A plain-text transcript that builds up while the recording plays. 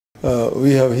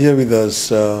We have here with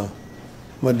us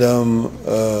Madam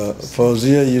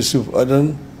Fauzia Yusuf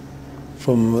Adan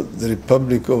from the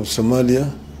Republic of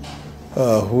Somalia,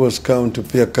 who has come to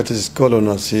pay a courtesy call on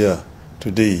us here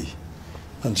today,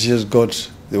 and she has got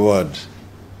the word.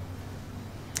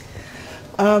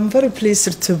 I'm very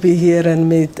pleased to be here and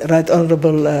meet Right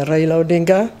Honorable Raila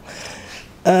Odinga.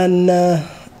 And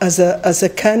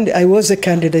I was a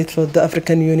candidate for the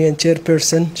African Union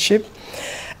chairpersonship.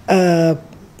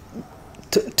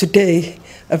 Today,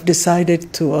 I've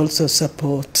decided to also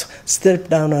step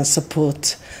down and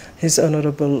support His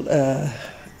Honorable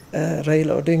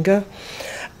Raila Odinga.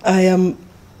 I am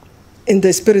in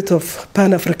the spirit of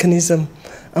Pan-Africanism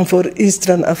and for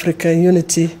Eastern Africa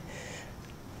unity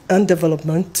and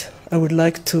development. I would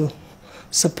like to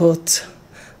support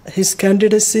his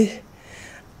candidacy,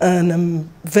 and I'm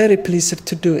very pleased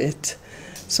to do it.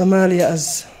 Somalia,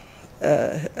 as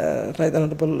Right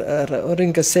Honorable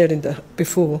Odinga said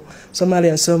before,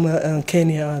 Somalia and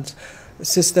Kenya are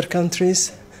sister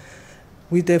countries.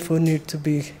 We therefore need to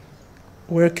be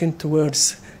working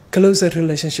towards closer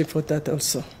relationship for that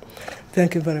also.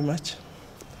 Thank you very much.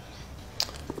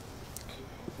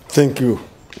 Thank you.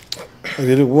 I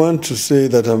really want to say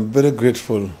that I'm very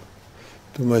grateful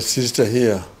to my sister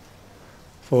here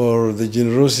for the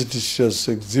generosity she has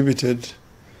exhibited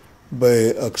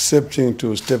by accepting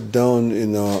to step down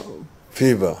in our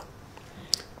favor.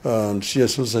 And she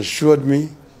has also assured me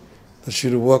that she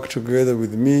will work together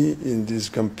with me in this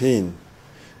campaign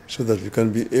so that we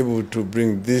can be able to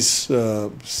bring this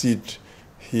seat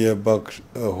here back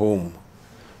home.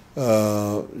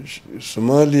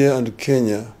 Somalia and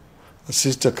Kenya are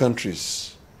sister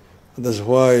countries. And that's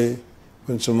why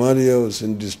when Somalia was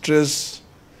in distress,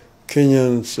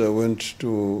 Kenyans went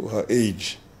to her aid.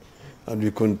 And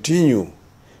we continue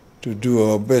to do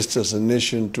our best as a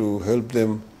nation to help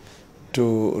them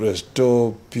to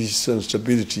restore peace and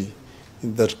stability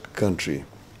in that country.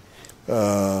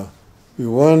 We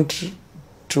want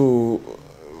to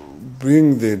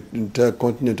bring the entire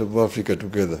continent of Africa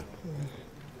together.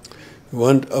 We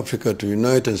want Africa to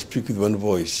unite and speak with one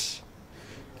voice.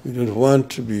 We don't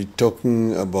want to be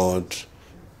talking about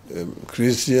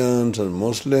Christians and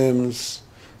Muslims,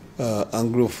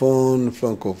 Anglophone,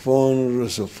 Francophone,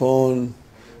 Russophone.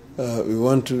 We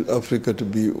want Africa to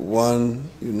be one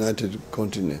united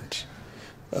continent.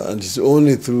 And it's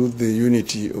only through the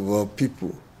unity of our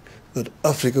people that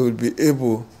Africa will be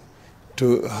able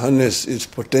to harness its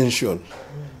potential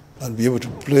and be able to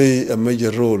play a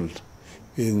major role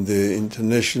in the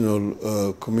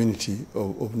international community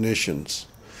of nations.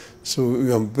 So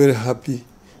we are very happy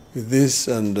with this,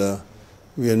 and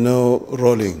we are now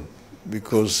rolling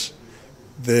because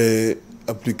the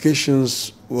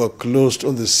applications were closed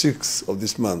on the 6th of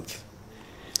this month.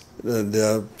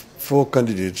 There are 4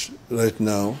 candidates right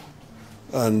now,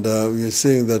 and we are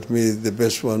saying that may the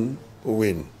best one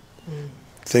win.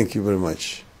 Thank you very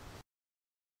much.